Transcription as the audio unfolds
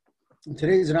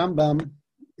Today's Rambam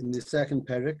in the second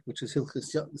parak, which is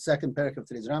the second parak of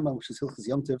today's Rambam, which is Hilchos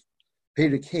Yom Tov,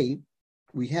 parak Hey,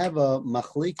 we have a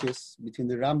machlekes between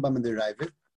the Rambam and the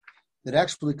Ravid that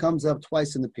actually comes up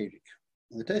twice in the parak.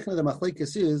 And the technique of the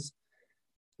machlekes is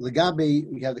legabe.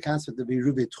 We have the concept of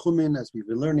Berube Tchumin, as we've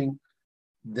been learning,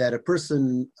 that a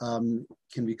person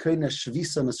can be koine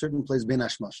shvisa in a certain place ben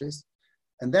hashmashes,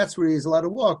 and that's where he's allowed to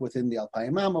walk within the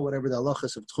Alpayimam or whatever the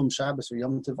halachas of Tchum Shabbos or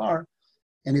Yom Tov are.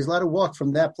 And he's allowed to walk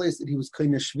from that place that he was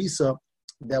koine shvisa.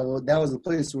 That was the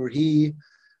place where he,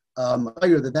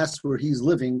 that's where he's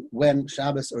living when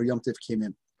Shabbos or Yom Tov came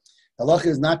in. Halacha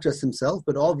is not just himself,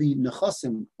 but all the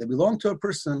nechasim that belong to a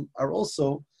person are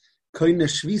also koine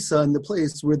shvisa in the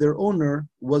place where their owner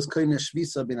was koine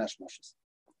shvisa ben hashmashes.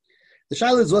 The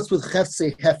shaila is what's with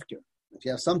cheftzei hefker. If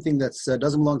you have something that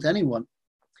doesn't belong to anyone,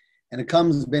 and it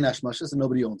comes ben hashmashes and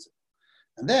nobody owns it,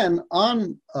 and then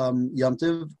on Yom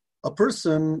Tov, a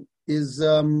person takes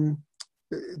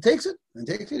it.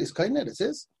 It's koine, it's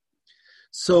his.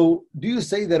 So, do you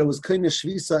say that it was koine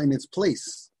shvisa in its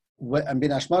place, and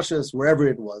ben hashmashes wherever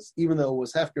it was, even though it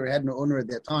was hefker, it had no owner at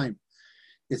that time?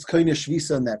 It's koine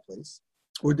shvisa in that place,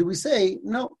 or do we say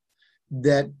no?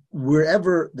 That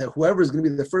whoever is going to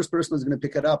be the first person who's going to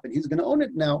pick it up and he's going to own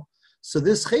it now. So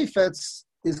this chayfetz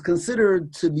is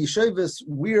considered to be shavis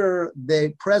where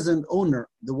the present owner,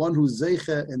 the one who's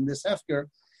zeiche in this hefker,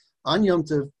 on Yom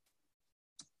Tov,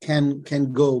 can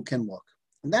walk.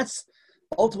 And that's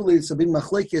ultimately it's a big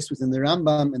machlekes within the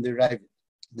Rambam and the Ravid.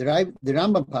 The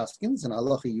Rambam paskins and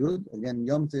halacha yud, again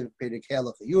Yom Tov perek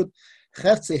halacha yud,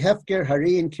 cheftzei hefker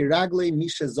harein kiragle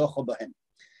misha zocha bahem.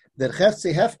 That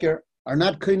cheftzei hefker are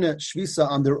not koine shvisa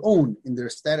on their own in their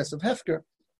status of hefker,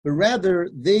 but rather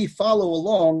they follow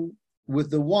along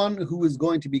with the one who is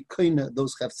going to be koine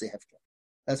those cheftzei hefker.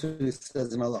 That's what he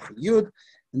says in halacha yud.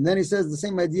 And then he says the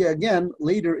same idea again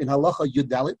later in halacha yud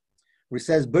dalit, where he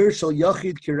says ber shel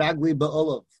yachid kiragli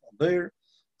ba'olav,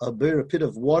 a pit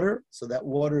of water. So that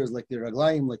water is like the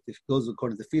raglayim, like it goes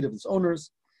according to the feet of its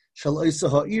owners. Shel isa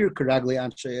ha'ir kiragli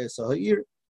anshe isa ha'ir.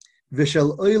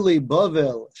 V'shel oile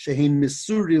bavel shehin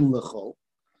misurin lechol.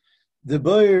 The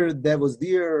bear that was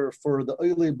there for the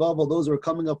oile bavel, those who are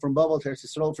coming up from Bavel to Eretz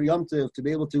Yisrael for Yom Tov to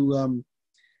be able to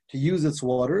use its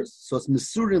waters. So it's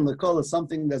misurin lechol is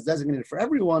something that's designated for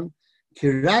everyone.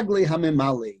 Kiragli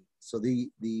hamemale. So the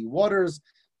waters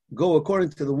go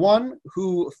according to the one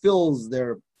who fills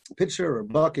their pitcher or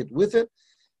bucket with it.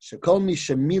 Shekomi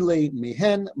shemile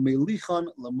mehen melichan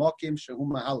lamakim shehu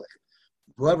mahalech.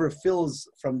 Whoever fills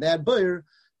from that beir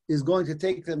is going to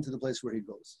take them to the place where he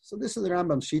goes. So this is the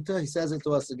Rambam Shita. He says it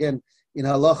to us again in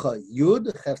Halacha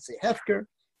Yud, Cheftzei Hefker,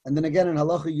 and then again in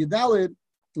Halacha Yudalid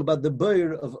about the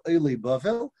beir of Eili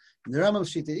Bavel. And the Rambam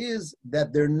Shita is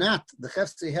that they're not, the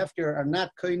Cheftzei Hefker are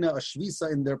not koine a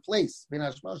shvisa in their place, ben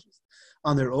hashmashes,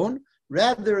 on their own.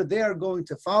 Rather, they are going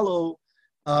to follow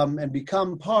and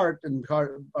become part of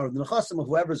the nechasim of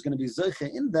whoever is going to be zeiche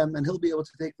in them, and he'll be able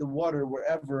to take the water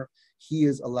wherever he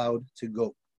is allowed to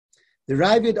go. The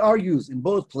Ravid argues in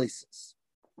both places.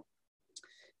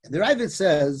 And the Ravid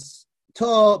says,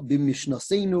 Ta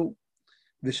b'mishnasenu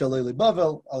v'shalei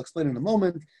bavel. I'll explain in a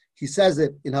moment. He says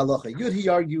it in Halacha Yud, he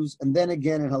argues, and then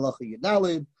again in Halacha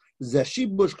Yudalid,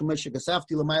 Zeshibush k'meshek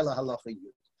asafti l'mayla Halacha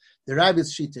Yud. The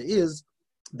Ravid's shita is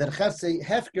that cheftzei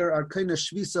hefker are koine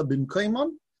shvisa bin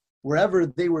koimon, wherever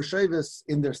they were shavis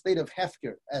in their state of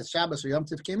hefker, as Shabbos or Yom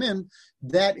Tov came in,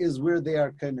 that is where they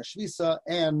are koine shvisa,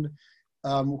 and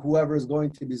whoever is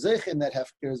going to be zeich in that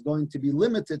hefker is going to be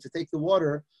limited to take the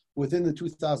water within the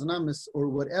 2,000 amis or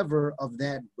whatever of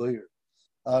that beir,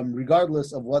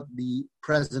 regardless of what the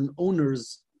present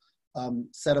owner's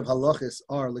set of halachis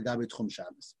are legabe tchum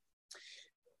Shabbos.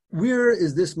 Where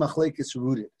is this machlekes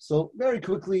rooted? So very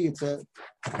quickly,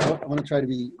 I want to try to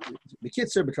be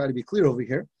kitzer, but try to be clear over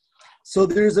here. So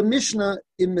there's a Mishnah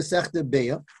in Masechta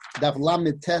Beya, Daf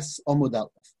Lamed Tes Amud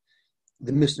Aleph.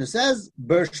 The Mishnah says,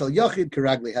 Ber shel yachid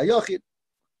kiragli hayachid,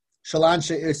 shel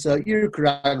anshe isa'ir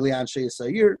kiragli anshe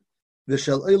isa'ir,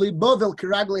 v'shel oili bovel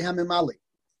kiragli hamimali.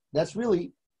 That's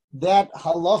really that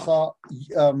halacha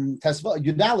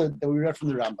Yudalid that we read from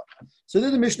the Rambam. So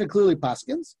then the Mishnah clearly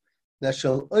paskins that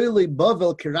shall oili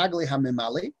bavel kiragli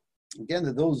hamimali. Again,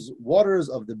 that those waters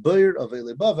of the beir of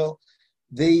oili bavel,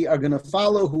 they are going to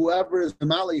follow whoever is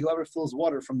mimali, whoever fills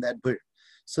water from that beir.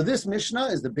 So this Mishnah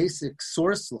is the basic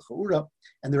source, l'chaura,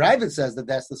 and the Ravid says that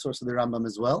that's the source of the Rambam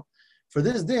as well. For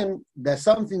this din, that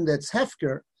something that's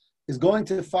hefker is going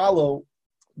to follow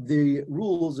the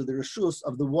rules or the reshus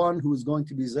of the one who is going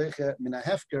to be zeiche min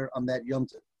hefker on that Yom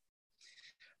Tov.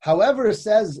 However, it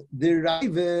says the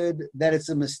Ravid that it's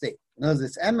a mistake. In other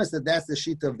words, it's emes that that's the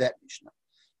shita of that Mishnah.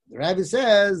 The Rabbi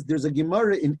says there's a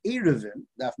Gemara in Erevin,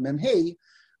 Daf Mem Hey,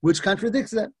 which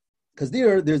contradicts that. Because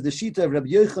there's the Shita of Rabbi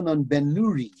Yochanan ben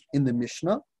Nuri in the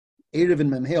Mishnah, Erevin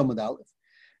Mem Hey Amud Aleph.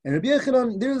 And Rabbi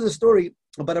Yochanan, there's a story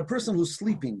about a person who's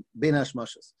sleeping, Ben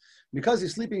Hashmashas. Because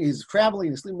he's sleeping, he's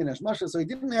traveling, he's sleeping Ben Hashmashas, so he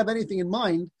didn't have anything in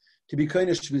mind to be Koine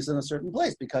Shvisa in a certain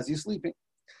place because he's sleeping.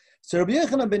 So Rabbi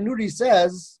Yochanan ben Nuri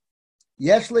says,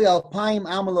 Yeshle alpaim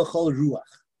amalachol ruach,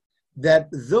 that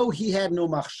though he had no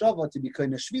machshava to be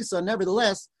Koine Shvisa,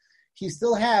 nevertheless, he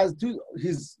still has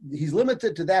he's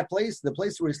limited to that place. The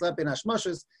place where he slept in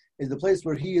Hashmashas is the place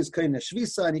where he is Koine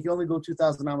Shvisa, and he can only go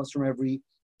 2,000 amas from every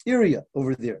area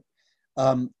over there.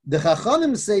 The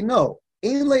Chachanim say no.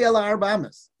 He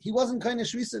wasn't Koine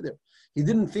Shvisa there. He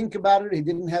didn't think about it. He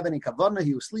didn't have any kavanah.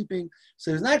 He was sleeping.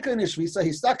 So he's not Koine Shvisa.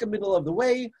 He's stuck in the middle of the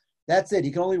way. That's it.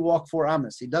 He can only walk 4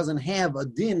 amas. He doesn't have a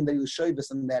din that he was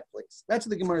shoybus in that place. That's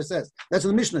what the Gemara says. That's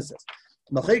what the Mishnah says.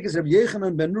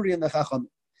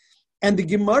 And the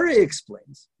Gemara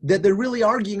explains that they're really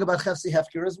arguing about Chafsi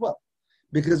Hefker as well.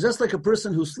 Because just like a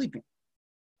person who's sleeping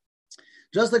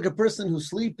has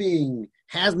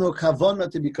no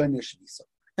kavanah to be Koine Shvisa.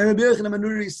 And Rabbi Yochanan ben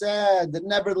Nuri said that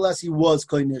nevertheless he was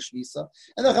Koine Shvisa.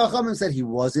 And the Chachamim said he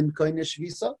wasn't Koine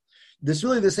Shvisa. This is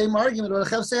really the same argument about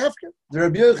Chafsi Hefker. The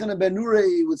Rabbi Yochanan ben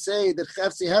Nuri would say that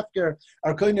Chafsi Hefker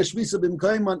are Koine Shvisa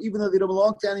b'mkoiman, even though they don't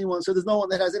belong to anyone. So there's no one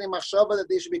that has any machshava that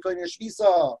they should be Koine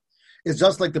Shvisa. It's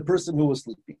just like the person who was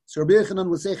sleeping. So Rabbi Yochanan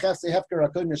would say Chafsi Hefker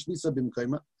are Koine Shvisa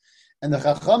b'mkoiman. And the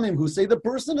Chachamim who say the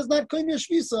person is not Koine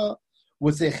Shvisa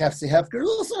would say Chafsi Hefker is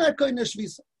also not Koine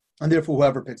Shvisa. And therefore,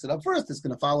 whoever picks it up first is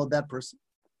going to follow that person.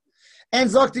 And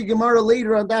Zakti Gemara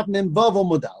later on Daf Mem Vav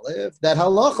Amud Aleph, that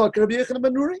halacha Rabbi Yochanan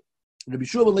ben Nuri. Rabbi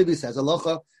Shua ben Levi says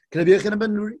halacha Rabbi Yochanan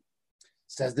ben Nuri.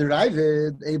 Says the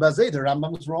Ravid, the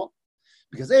Rambam was wrong.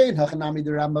 Because Ein Hachanami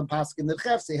the Rambam Paskin that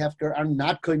Chafsi Hefker are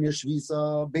not Koine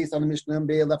Shvisa based on the Mishnah and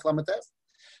Be'elef Lamates.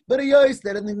 But he knows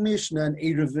that in the Mishnah and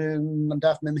Erevin and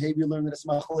Daf Mem Hey we learn that it's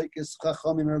Machlokes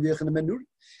Chachamim and Rabbi Yochanan ben Nuri.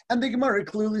 And the Gemara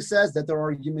clearly says that their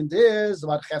argument is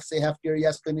about Chafsi Hefker,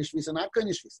 yes, Koine Shvisa, not Koine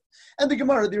Shvisa. And the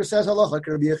Gemara there says halacha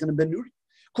Rabbi Yochanan ben Nuri.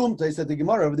 Kumta said the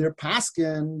Gemara over there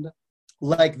paskin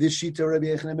like this Shita Rabbi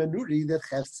Yochanan ben Nuri that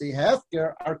Chafsi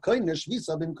Hefker are Koine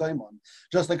Shvisa bin Koimon.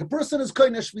 Just like a person is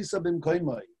Koine Shvisa bin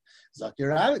Koimon.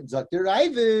 Zakir Ravid,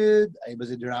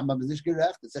 the Rambam is nicht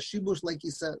gerecht. It's a shibush like he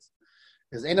says.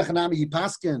 Because Einachanami he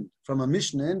paskin from a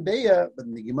Mishnah in Beya, but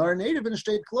in the Gemara native in a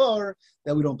straight clear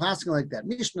that we don't paskin like that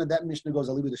Mishnah. That Mishnah goes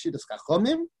a little bit of Shittas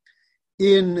Chachomim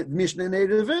in Mishnah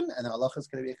native and Allah is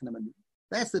Rabbi Yochanan ben Nuri.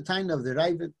 That's the time of the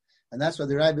Ravid, and that's why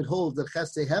the Ravid holds that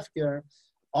Chafsi Hefker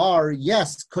are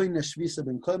yes Koine Shvisa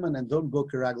ben Koiman and don't go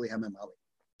Kiragli Hamem Ali.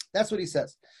 That's what he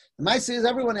says. The Maaseh is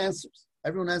everyone answers.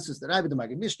 Everyone answers the Ravid, the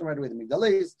Maggid Mishnah, right away the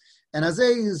Migdalez, and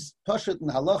Azay is Pashat and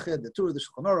Halacha, the Torah, the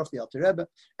Shulchan Aruch, the Alter Rebbe.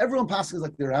 Everyone passes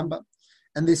like the Rambam,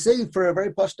 and they say for a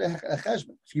very Pashta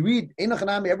Cheshbon. If you read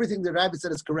Einachanami, everything the Ravid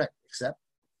said is correct, except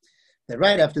that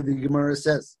right after the Gemara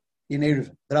says in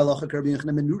Erevin that Halacha Rabbi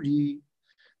Yochanan ben Nuri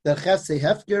that Chafsi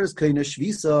Hefker is Koine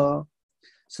Shvisa.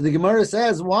 So the Gemara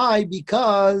says why?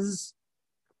 Because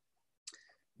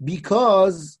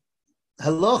Halacha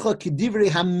Kedivrei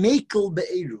Hamekel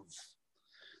be'eruv.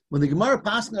 When the Gemara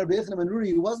passed Rabbi Yochanan ben Nuri,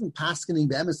 he wasn't passing the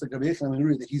emes like Rabbi Yochanan ben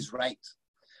Nuri that he's right.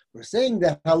 We're saying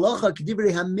that halacha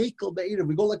k'divrei hamekel be'erev.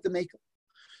 We go like the mekel.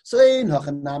 So ein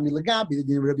hachanami legabi the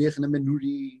din Rabbi Yochanan ben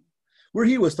Nuri, where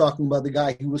he was talking about the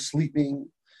guy who was sleeping.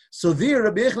 So there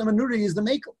Rabbi Yochanan ben Nuri is the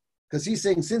mekel because he's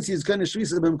saying since he's kind of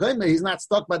shvisa b'mkoyme, he's not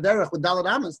stuck by derech with dalat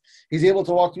amas. He's able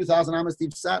to walk 2,000 amas to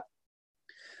each side.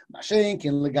 Mashenk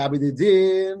and legabi the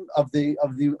din of the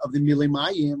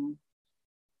milimayim.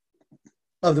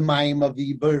 Of the Mayim of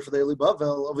the bird for the Eli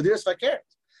Bavel, over there is Fakert.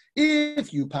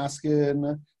 If you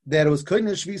paskin that it was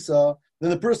Koine Shvisa, then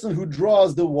the person who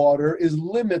draws the water is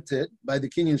limited by the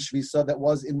Kinyan Shvisa that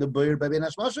was in the bird by Ben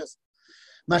Hashmashas.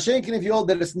 Mashenkin, if you hold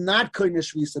that it's not Koine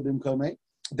Shvisa b'mkomei,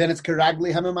 then it's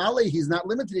Karagli Hamamali. He's not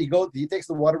limited. He takes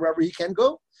the water wherever he can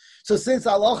go. So since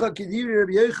Halacha Kedivri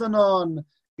Rabbi Yochanan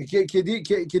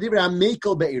Kedivri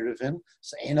Hamekel be'erevin,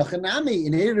 so Enochanami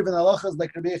in erevin Halacha is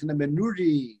like Rabbi Yochanan ben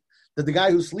Nuri. That the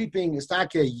guy who's sleeping is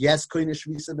take yes koine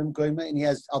shvisa b'mkoime and he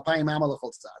has alpayim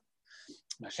amalachol tzad.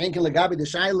 Mashenkin legabi the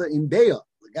shaila in beya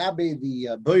legabi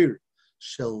the boyer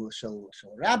shel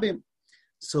rabim.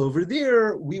 So over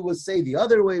there we would say the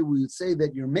other way. We would say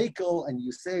that you're mekel and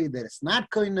you say that it's not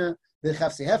koine the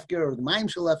chafsi hefker or the mayim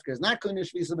shel hefker is not koine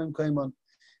shvisa b'mkoime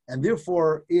and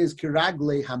therefore is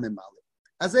kiragle hamemali.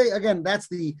 As again, that's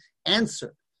the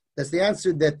answer. That's the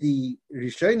answer that the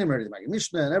Rishonim or the Maggid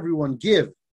Mishnah and everyone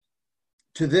give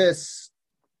to this,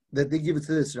 that they give it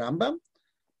to this Rambam.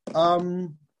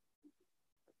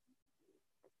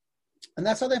 And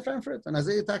that's how they frame for it. And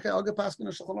Azay Taka Aga Paskin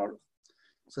or Shulchan Aruch.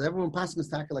 So everyone Paskin is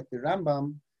Taka like the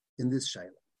Rambam in this Shaila.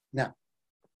 Now,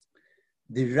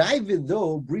 the Ravid,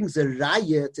 though, brings a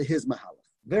Raya to his Mahalach.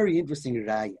 Very interesting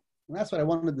Raya. And that's what I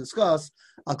wanted to discuss.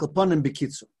 Al Kapanim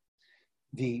Bekitzu.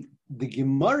 The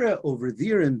Gemara over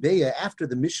there in Beya after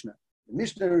the Mishnah in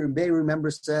Beya, remember,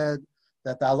 said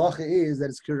that the halacha is that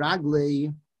it's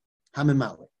Kiragle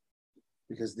Hamimale.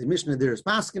 Because the Mishnah there is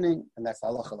Paskining, and that's the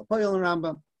halacha L'Poyel and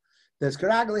Rambam. There's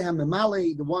Kiragle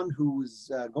Hamimale, the one who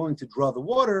is going to draw the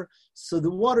water, so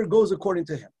the water goes according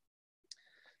to him.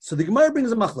 So the Gemara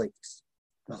brings a machlekes.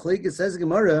 Machlekes says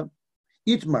Gemara,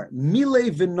 Itmar, Mile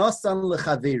v'nosan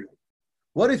lechaveri.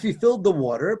 What if he filled the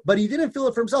water, but he didn't fill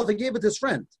it for himself, he gave it to his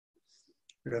friend?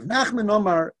 Rav Nachman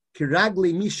Omar,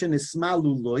 Kiragli Mishan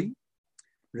Ismalu Loi.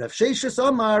 Rav Sheshes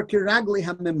Omar, Kiragli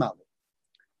Hamimale.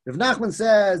 Rav Nachman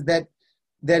says that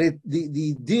the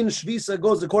din shvisa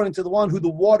goes according to the one who the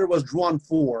water was drawn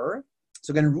for.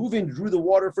 So again, Reuven drew the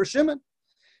water for Shimon.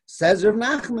 Says Rav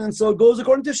Nachman, so it goes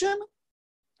according to Shimon.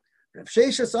 Rav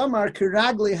Sheshes Omar,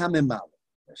 Kiragli Hamimale.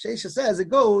 Rav Sheshes says it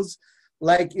goes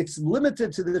like it's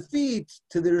limited to the feet,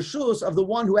 to the reshus of the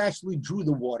one who actually drew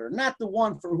the water, not the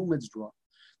one for whom it's drawn.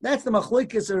 That's the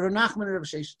machlokes of Rav Nachman and Rav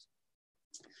Sheshes.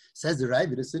 Says the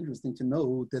Ravid, it's interesting to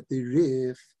know that the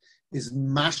Rif is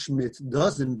mashmit,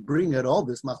 doesn't bring at all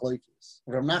this machlokes,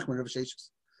 Rav Nachman and Rav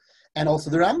Sheshes. And also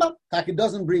the Rambam, Taki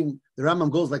doesn't bring, the Rambam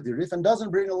goes like the Rif and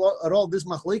doesn't bring at all this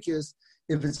machlokes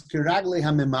if it's Kiragli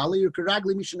Hamimali or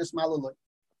Kiragli Mishan Ismalaloi.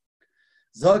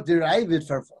 Zog the Ravid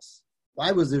farfas.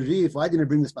 Why was the Rif? Why didn't it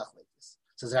bring this machlekes?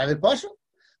 Says Ravid Pasha.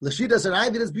 Lashidas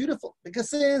Ravid is beautiful because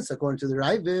since, according to the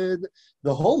Ravid,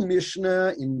 the whole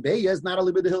Mishnah in Beya is not a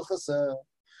little bit hilchasa.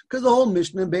 Because the whole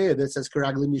Mishnah in Beya that says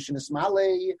Karagli Mishnah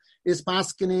Ismale is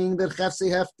paskening that Chefse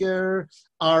Hefker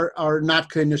are not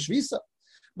Kena Shvisa.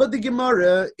 But the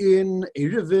Gemara in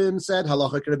Erevin said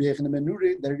Halacha Rabbi Yechon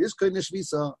Menuri that it is Kena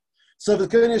Shvisa. So if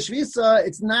it's Kena Shvisa,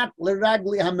 it's not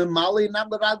Leragli Hamimale, not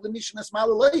Leragli Mishnah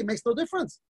Ismale. It makes no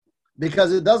difference.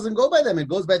 Because it doesn't go by them, it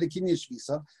goes by the Kinyan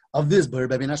Shvisa of this bird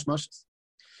by Benash Moshes.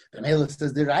 The Melech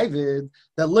says derived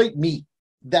that like me,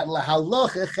 that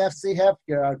lahalacha chefse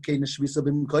hefker are Kinyan Shvisa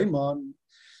b'm koimon.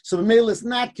 So the Melech is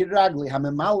not kiragli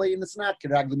hamemale and it's not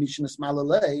kiragli mishin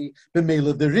esmalalei. The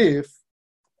Melech the Rif,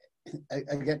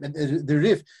 again, the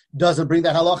Rif doesn't bring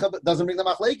that halacha, but doesn't bring the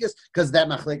machlekes because that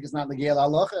machlekes is not the Geil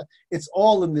halacha. It's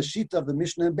all in the sheet of the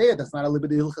Mishnah and Be'er. That's not a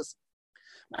liberty hilchas.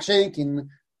 Mashenkin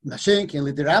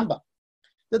with the Rambam.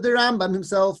 That the Rambam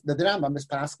himself, that the Rambam is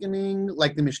paskening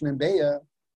like the Mishnah in Beya,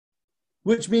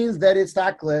 which means that it's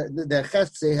takle, the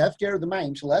chefse hefker, the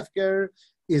mayim shel hefker,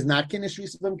 is not kinish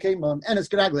risavim keimon, and it's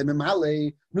kiragle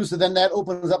memale. No, so then that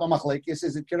opens up a machlekes.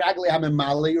 Is it kiragle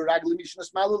hamemale or ragle mishnah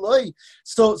smaloi?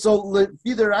 So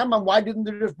lefi the Rambam, why didn't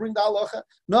the Rif bring the halacha?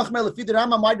 Nochmel lefi the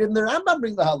Rambam, why didn't the Rambam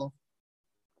bring the halacha?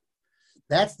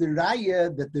 That's the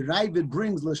raya that the Ravid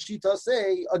brings l'shita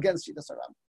say against shita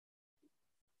saram.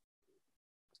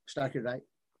 Starke right?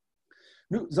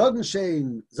 Nu sagen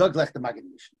shein zog lech the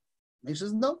Magen Mishnah. Mishnah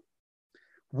says no.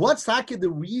 What's the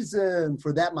reason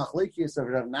for that machlekes of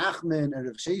Rav Nachman and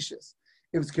Rav Sheshes?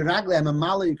 If it's kiragle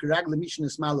hamamali, kiragle mishnah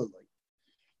smalaloi.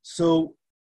 So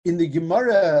in the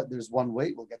Gemara, there's one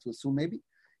way. We'll get to it soon, maybe.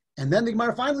 And then the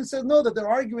Gemara finally says no, that they're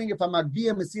arguing if I'm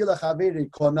magbia mesila chaveri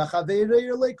kona chaveri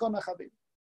or le kona chaveri.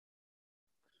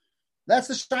 That's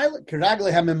the shayla.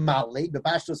 Kiragle hamamali, the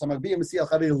pashtos amagbia mesila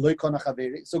chaveri le kona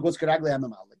chaveri. So it goes kiragle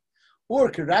hamamali. Or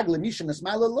kiragle mishnah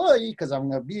smalaloi because I'm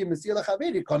magbia mesila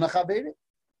chaveri kona chaveri.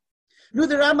 No,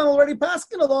 the Rambam already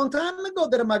passed a long time ago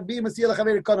that a magbi masiyah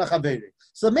chaveri kona chaveri.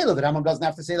 So maybe the Rambam doesn't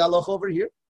have to say the halacha over here.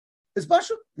 It's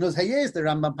pashut. Knows hayes the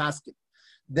Rambam passed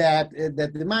that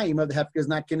the mayim of the hefker is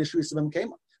not kinish risavim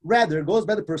kema. Rather, it goes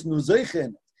by the person who's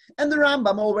zoichin. And the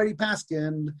Rambam already passed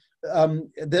the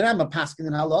Rambam passed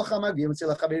in halacha magbi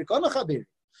masiyah chaveri kona chaveri.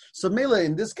 So Mela,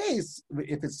 in this case,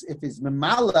 if it's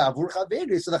memala avur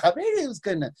chaveri, so the chaveri is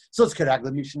kind so it's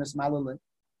keragla mishnah smalale.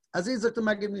 As is it to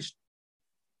magib mishnah.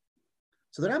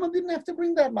 So the Rambam didn't have to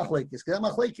bring that machlekes, because that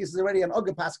machlekes is already an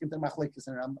oga paskin to machlekes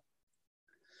in Rambam.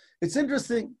 It's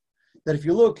interesting that if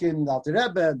you look in the Alter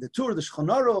Rebbe, the Tur, the Shulchan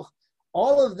Aruch,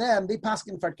 all of them, they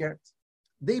paskin farkert.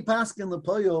 They paskin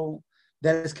lepoyo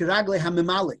that is kiragle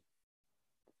hamimali.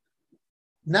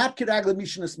 Not kiragle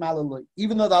mishnah smalaloi.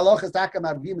 Even though the halacha is taka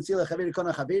marbi mesila chaveri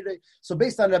kona chaveri. So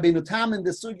based on Rabbeinu Tam in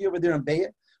the sugi over there in Beya,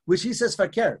 which he says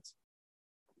farkert.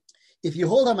 If you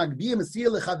hold a magbi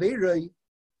mesila chaveri,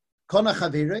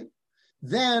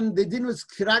 then the din was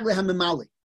kiragle hamimali.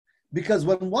 Because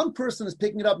when one person is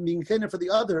picking it up and being kind for the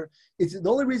other, it's the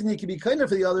only reason he can be kind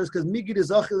for the other is because migid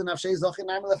is zachil and nafshei zachil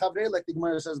naim lechavrei, like the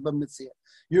Gemara says b'mitzvah.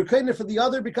 You're kind for the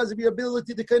other because of your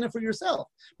ability to kind for yourself.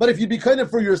 But if you be kind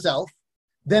for yourself,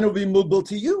 then it will be mugbal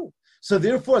to you. So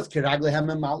therefore, it's kiragle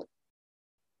hamemalik.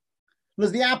 It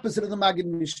was the opposite of the Magid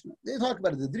Mishnah. They talk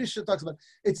about it. The Drisha talks about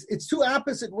it. It's two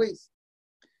opposite ways.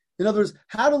 In other words,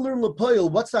 how to learn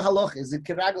Lepoil, what's the halach? Is it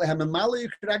kiragle hamemalik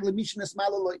or kiragle Mishnah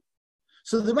smalaloi?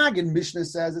 So the Magid Mishnah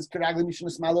says it's kiragle Mishnah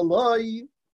smalaloi.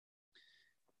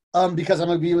 Because I'm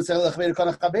going to be able to say and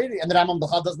the Rambam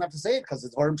B'chad doesn't have to say it because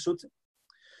it's Horim Pshutim.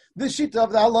 The Shita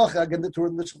of the halacha, again, the Torah,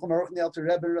 the Shulchan Aruch, and the Alter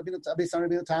Rebbe,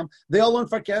 Rabbeinu Tam, they all learn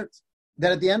Fakert.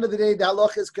 That at the end of the day, the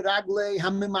halacha is kiragle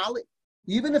hamemalik.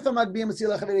 Even if a Magbiyah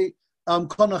Masila Chaveri,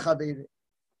 Kona Chaveri.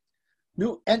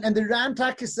 No, and the Ram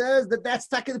Taka says that's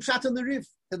Taka the Pshat on the Rif.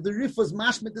 That the Rif was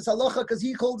mashmit this halacha because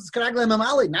he called it Karagle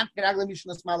Mamali, not Karagle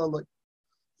Mishnah Smalaloi.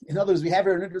 In other words, we have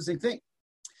here an interesting thing.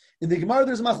 In the Gemara,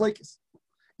 there's a machlekes.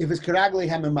 If it's Karagle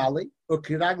Hamamali or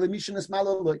Karagle Mishnah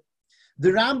Smalaloi, the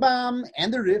Rambam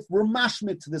and the Rif were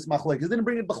mashmit to this machlekes. They didn't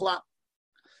bring it b'chlal.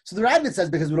 So the Rabbit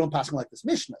says because we don't pass like this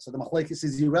Mishnah, so the machlekes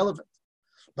is irrelevant.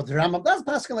 But the Rambam does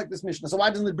paskin like this Mishnah, so why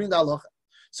doesn't it bring the halacha?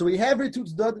 So we have here two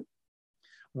tzaddim.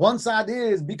 One side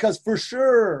is because for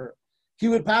sure he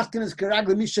would paskin his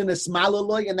karag Mishnah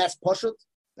smalaloi, and that's pashut.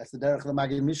 That's the derech of the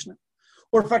Magid Mishnah.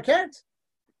 Or fakert,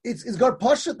 it's got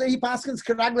pashut that he paskins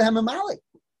karag hamamali,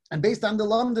 and based on the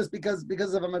lamdas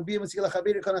because of a mabiyah masila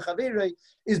chaveri kana chaveri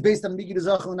is based on migid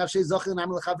zachel and nafshei zachel and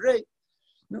amal chavrei.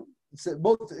 No. It's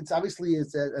both. It's obviously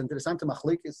interesting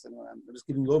machlekes, and I'm just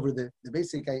giving you over the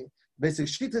basic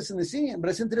shittas in the scene. But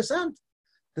it's interesting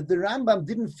that the Rambam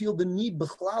didn't feel the need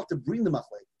b'chlal to bring the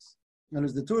machlekes. And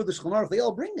as the Torah, the Shulchan Aruch, they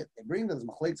all bring it. They bring the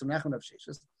machlekes from Nachman of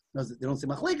Sheshes. They don't say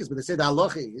machlekes, but they say the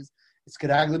halacha is it's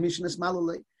karagle mishnah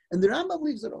smalalei, and the Rambam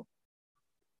leaves it all.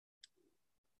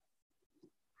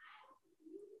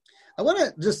 I want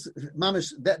to just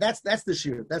mamish. That's the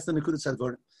shir. That's the nekudas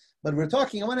hadvarim. But we're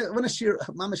talking. I want to share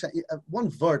mamish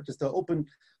one word just to open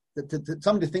to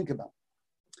something to think about.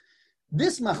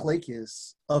 This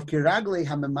machlekes of kiragle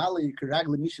hamemali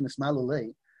kiragle mishnah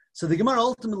smalalei. So the Gemara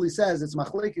ultimately says it's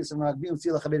machlekes and ragbim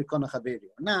tzila chaveri kona chaveri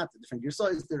or not. The different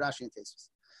girsois, the Rashi and Tosfos.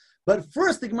 But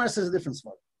first, the Gemara says a different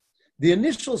svara. The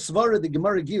initial svara the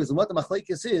Gemara gives and what the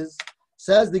machlekes is,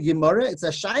 says the Gemara, it's a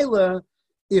shaila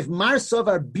if marsav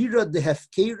are bira de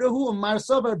hefkeirahu or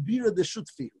marsav are bira de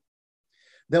shutfihu.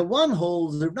 That one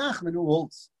holds, the Nachman who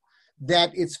holds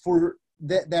that it's for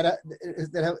that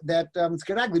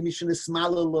Skaragli mission is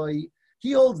smalaloi.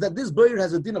 He holds that this bird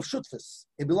has a din of shutfis.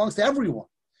 It belongs to everyone.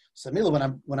 So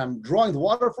when I'm drawing the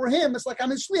water for him, it's like I'm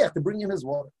his shliach to bring him his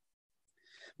water.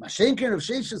 Mashenker of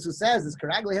Sheshes who says this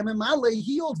Skaragli hamemale,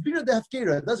 he holds bira de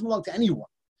hefkera. It doesn't belong to anyone.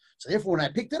 So therefore, when I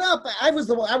picked it up, I was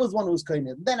one who was kind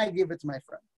of. Then I gave it to my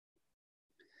friend.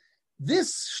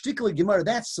 This shtikla Gemara,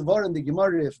 that's svar in the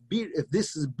Gemara. If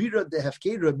this is bira de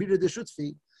hefkera, bira de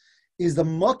shutfi, is the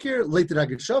makir later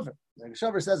Ragid Shavar. Ragid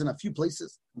Shavar says in a few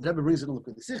places. The Rebbe brings it in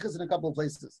the Sichas in a couple of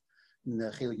places. In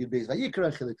the Chelik Yud Beis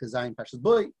Vayikra, Chelik Tezayin Pashas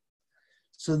Boy.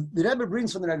 So the Rebbe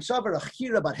brings from the Ragid Shavar a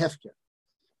chira about hefker.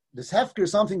 Does hefker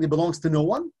something that belongs to no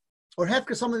one, or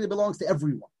hefker something that belongs to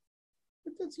everyone?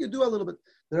 You do a little bit.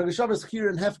 The Ragid Shavar's chira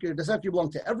and hefker. Does hefker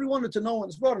belong to everyone or to no one?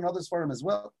 It's brought in others for him as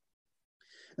well.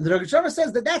 And the Ragid Shavar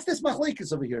says that's this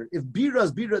machlekes over here. If bira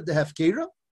is bira de hefkera,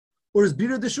 or is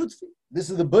bira de shutfi? This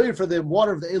is the boy for the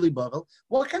water of the Eli Bavel.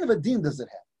 What kind of a din does it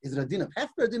have? Is it a din of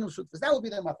hefker or a din of shutfi? That would be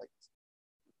the machlekes.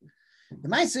 The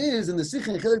Maisa is in the Sikh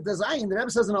and Chelik Tezayin. The Rebbe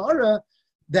says in Aura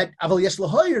that aval yesh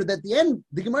lahoyer that the end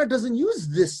the Gemara doesn't use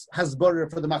this hasbara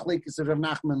for the machlekes of Rav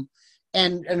Nachman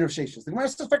and Rav Sheshes. The Gemara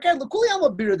says fakir l'kuli alma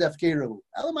bira de hefkera.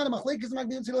 Alaman machlekes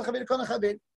magdim tzila chaver kana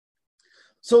chaver.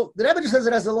 So the Rebbe just says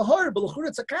it as a lahor, but l'chur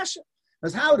it's a kasha.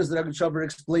 As how does the Ragid Shavar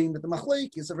explain that the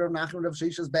machlekes of Rav Nachman and Rav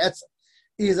Sheshes be'etzah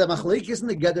is a machlekes in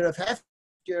the gather of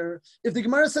hefker? If the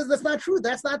Gemara says that's not true,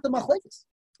 that's not the machlekes.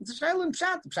 It's a shayla and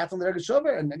pshat. Pshat on the Ragid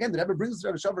Shavar, and again the Rebbe brings the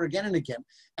Ragid Shavar again and again.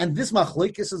 And this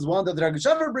machlekes is one that the Ragid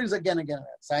Shavar brings again and again.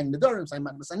 Saying nedarim, saying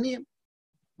matmasaniyim.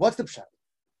 What's the pshat?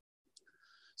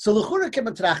 So l'chura kem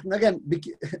betrachten again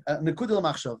nekudel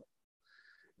machshava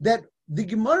that the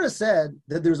Gemara said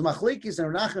that there's machlekes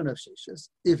and Rav Nachman and Rav Sheshes.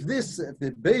 If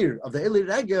the beir of the Eli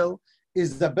Regel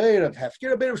is the beir of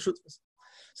hefker, a beir of shutfus.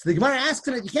 So the Gemara asks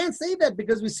him that you can't say that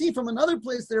because we see from another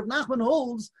place that Rav Nachman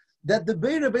holds that the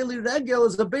beir of Eli Regel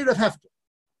is a beir of hefker.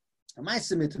 We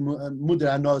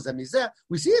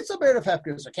see it's a beir of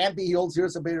hefker, so it can't be he holds here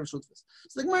it's a beir of shutfus.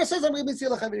 So the Gemara says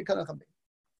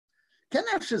can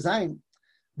actually sein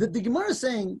that the Gemara is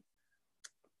saying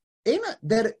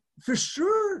that for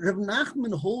sure, Rav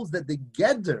Nachman holds that the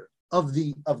geder of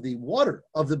the water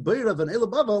of the beir of an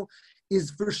elabavel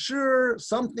is for sure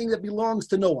something that belongs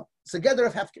to no one. It's a geder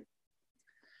of hefker.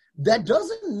 That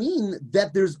doesn't mean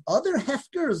that there's other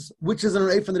hefkers which is an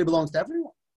reifin that it belongs to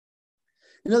everyone.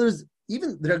 In other words,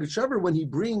 even the Rosh Hashanah, when he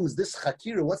brings this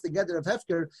chakira, what's the geder of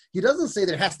hefker? He doesn't say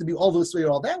there has to be all this way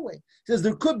or all that way. He says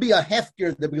there could be a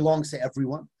hefker that belongs to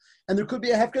everyone, and there could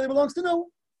be a hefker that belongs to no one.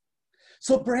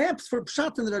 So perhaps for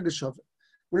Pshat in the Rosh Hashanah,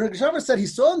 when Rosh Hashanah said he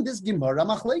saw in this Gemara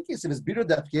machlekes, it is bira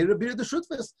defker or bira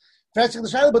deshutfes.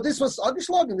 But this was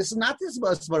agishlagen. This is not this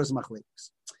as far as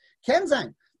machlekes. Ken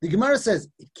zayin. The Gemara says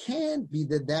it can't be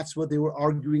that that's what they were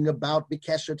arguing about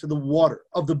b'kesher to the water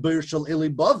of the beir shel Eli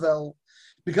Bavel.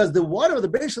 Because the water of the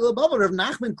Beir Shel Bavel, Rav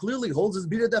Nachman clearly holds as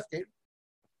Bira Defker.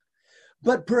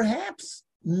 But perhaps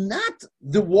not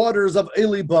the waters of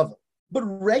Eli Bavel, but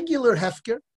regular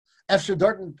Hefker. After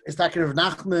Darton is talking Rav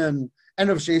Nachman and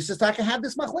Rav Sheis is talking have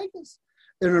this machlekes.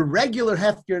 In a regular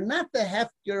Hefker, not the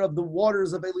Hefker of the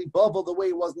waters of Eli Bavel the way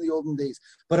it was in the olden days,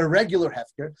 but a regular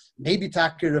Hefker, maybe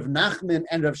talking Rav Nachman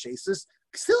and Rav Sheis,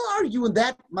 still arguing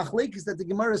that machlekes that the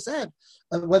Gemara said,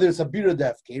 whether it's a bira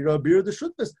defker or a bira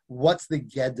deshutfes. What's the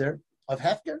geder of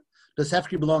hefker? Does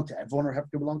hefker belong to everyone or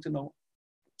hefker belong to no one?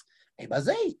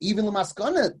 Even the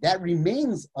maskana that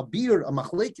remains a beer, a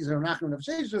machlekes or nachman of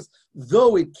sheishes,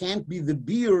 though it can't be the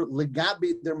beer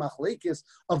legabe their machlekes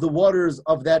of the waters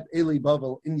of that Eli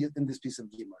Bavel in this piece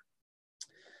of Gemara.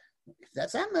 If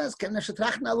that's amas, can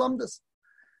neshetrachna alumdus.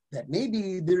 That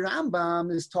maybe the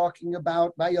Rambam is talking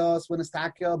about by us when it's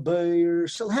taka beir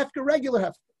shel hefker, regular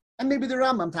hefker, and maybe the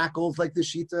Rambam tackles like the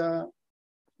shita,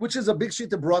 which is a big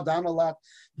shita brought down a lot.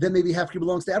 Then maybe hefker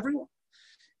belongs to everyone.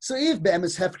 So if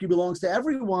be'emes hefker belongs to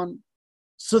everyone,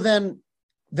 so then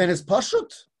it's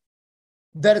pashut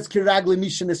that it's kiragli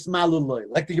mishin ismaluloi,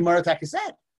 like the Gemara Taka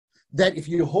said. That if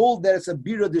you hold that it's a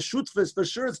bira de shutfes, for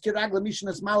sure it's kiragli mishin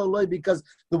ismaluloi because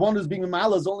the one who's being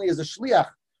mal is only as a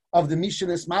shliach of the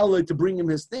Mishnah Ismail to bring him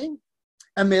his thing,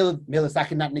 and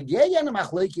Melasaki not negaya and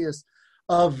machlekes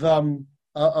of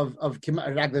Ragli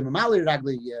Mamali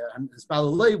Ragli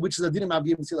Ismail, which is a dinim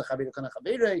avim sila chavere kana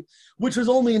chavere, which was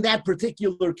only in that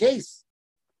particular case.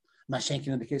 Mashenkin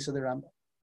in the case of the Rambam.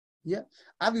 Yeah,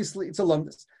 obviously it's a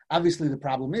longus. Obviously the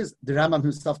problem is the Rambam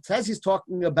himself says he's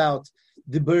talking about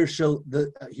the Bershel.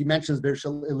 He mentions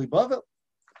Bershel Eli Bavel.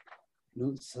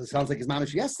 So it sounds like his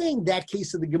mamish. Yes, saying that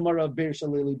case of the Gemara of Beir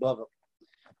Shel Eli Bavel.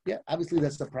 Yeah, obviously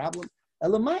that's the problem.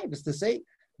 Elamai is to say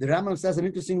the Rambam says an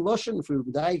interesting lashon for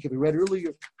Udaik. If we read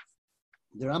earlier,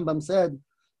 the Rambam said,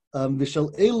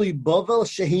 "V'shel Eli Bavel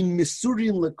shehin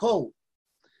misurin lekol."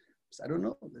 So I don't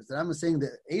know. The Rambam saying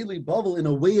that Eli Bavel in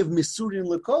a way of misurin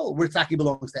lekol, where Taki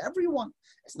belongs to everyone.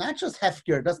 It's not just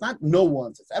hefker. That's not no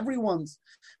one's. It's everyone's.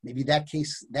 Maybe that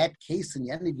case in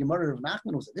Yanni Gemara of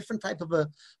Nachman was a different type of a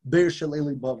Beir Shel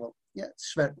Eli Bavel. Yeah,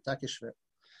 it's shver. Taki shver.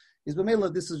 Is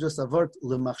b'meila. This is just a word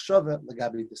lemachshava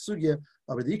legabi the sugya.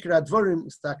 Over the ikra dvarim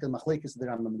is taka machlekes the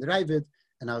Rambam the Ravid,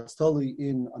 and I was totally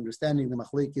in understanding the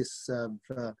machlekes of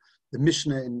the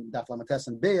Mishnah in Daf Lamates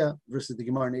and Beya versus the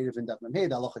Gemara native in Daf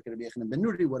Memhed. Halacha Rabbi Yechon ben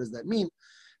Nuri. What does that mean?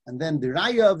 And then the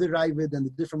raya of the Ravid and the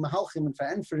different mahalchim and for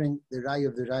entering the raya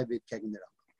of the Ravid kegin the Rambam.